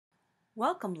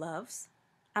Welcome, loves.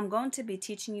 I'm going to be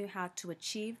teaching you how to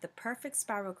achieve the perfect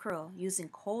spiral curl using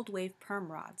cold wave perm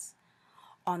rods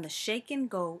on the Shake and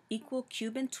Go Equal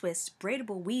Cuban Twist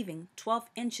braidable weaving 12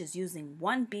 inches using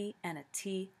 1B and a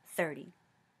T30.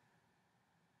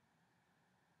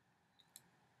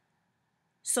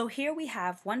 So here we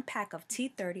have one pack of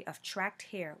T30 of tracked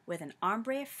hair with an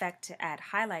ombre effect to add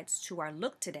highlights to our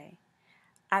look today.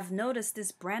 I've noticed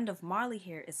this brand of Marley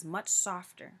hair is much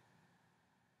softer.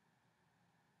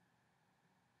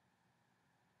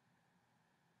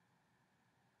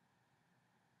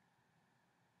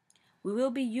 We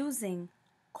will be using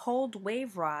cold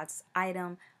wave rods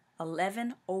item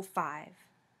 1105.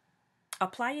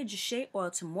 Apply your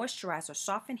Jsheaoil to moisturize or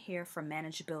soften hair for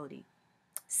manageability.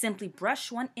 Simply brush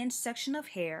 1-inch section of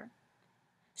hair.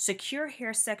 Secure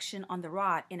hair section on the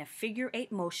rod in a figure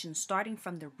 8 motion starting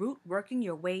from the root working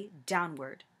your way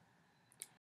downward.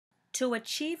 To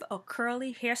achieve a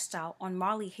curly hairstyle on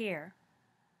Marley hair,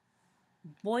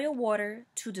 boil water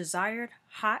to desired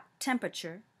hot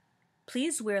temperature.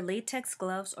 Please wear latex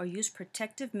gloves or use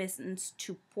protective mittens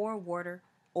to pour water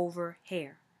over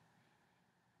hair.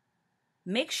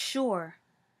 Make sure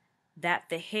that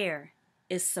the hair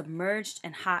is submerged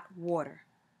in hot water.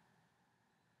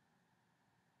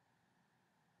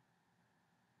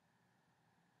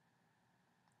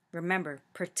 Remember,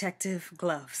 protective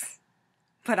gloves.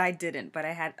 But I didn't, but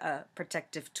I had a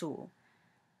protective tool.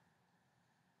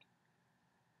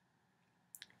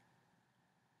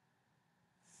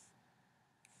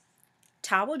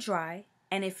 Towel dry,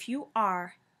 and if you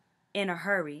are in a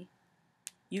hurry,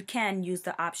 you can use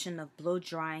the option of blow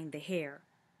drying the hair.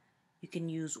 You can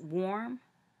use warm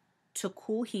to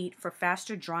cool heat for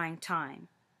faster drying time.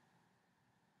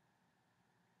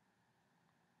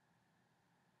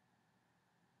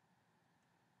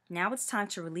 Now it's time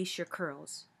to release your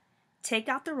curls. Take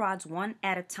out the rods one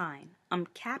at a time.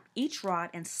 Uncap each rod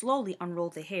and slowly unroll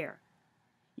the hair.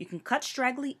 You can cut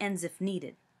straggly ends if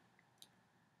needed.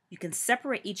 You can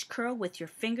separate each curl with your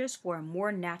fingers for a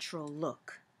more natural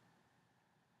look.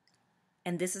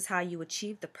 And this is how you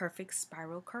achieve the perfect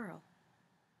spiral curl.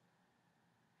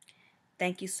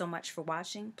 Thank you so much for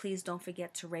watching. Please don't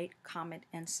forget to rate, comment,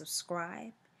 and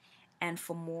subscribe. And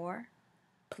for more,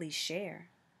 please share.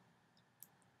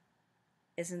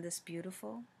 Isn't this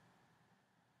beautiful?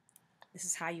 This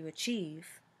is how you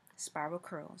achieve spiral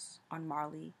curls on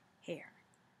Marley hair.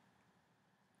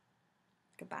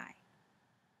 Goodbye.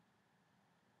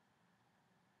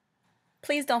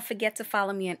 Please don't forget to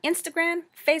follow me on Instagram,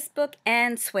 Facebook,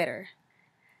 and Twitter.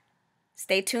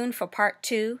 Stay tuned for part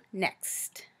 2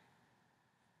 next.